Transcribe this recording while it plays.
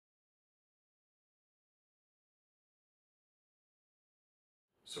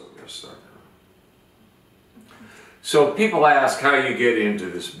So we're going to start now. So people ask how you get into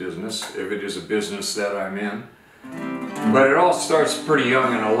this business, if it is a business that I'm in. But it all starts pretty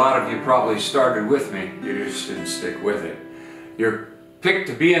young, and a lot of you probably started with me. You just didn't stick with it. You're picked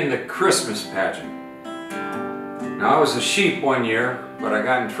to be in the Christmas pageant. Now I was a sheep one year, but I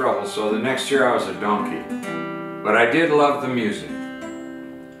got in trouble, so the next year I was a donkey. But I did love the music.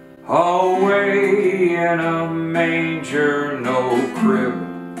 Away in a manger, no crib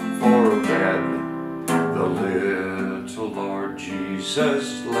for a bed, the little Lord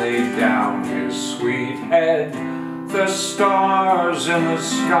Jesus laid down his sweet head. The stars in the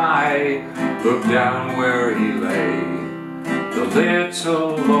sky looked down where he lay, the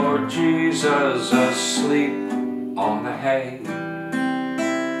little Lord Jesus asleep on the hay.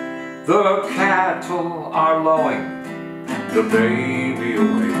 The cattle are lowing, the baby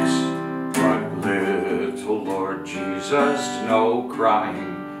awakes, but little Lord Jesus no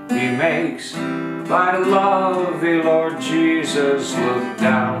crying he makes. Thy lovely Lord Jesus, look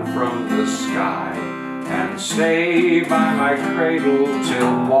down from the sky and stay by my cradle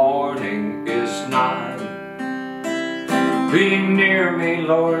till morning is nigh. Be near me,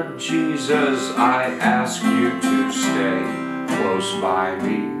 Lord Jesus, I ask you to stay close by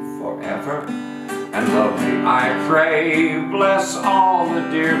me forever and love me, I pray. Bless all the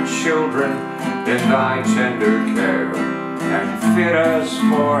dear children in thy tender care, and fit us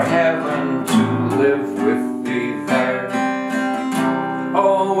for heaven to live with thee there.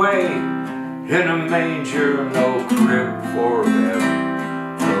 Away in a manger, no crib for bed,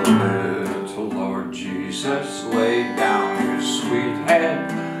 the little Lord Jesus laid down his sweet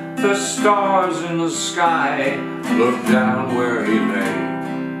head. The stars in the sky looked down where he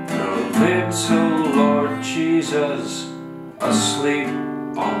lay, the little Lord Jesus asleep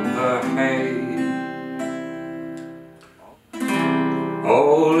on the hay.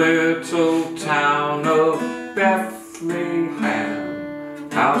 Oh, little town of Bethlehem,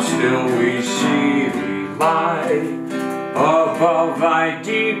 how still we see thee lie above thy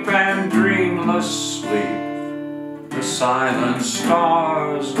deep and dreamless sleep. The silent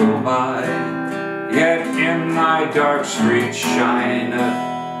stars go by, yet in thy dark streets shineth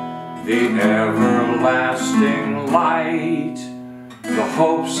the everlasting light. The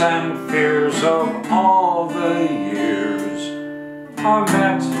hopes and fears of all the years are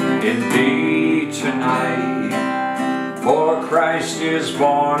met in thee tonight. For Christ is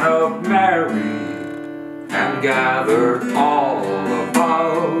born of Mary and gathered all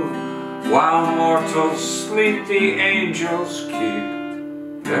above. While mortals sleep, the angels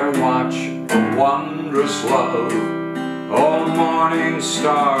keep their watch of wondrous love. All morning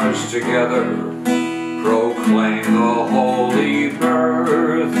stars together proclaim the holy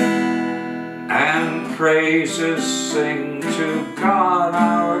birth, and praises sing to God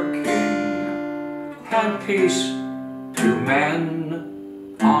our King, and peace to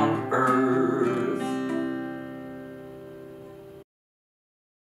men on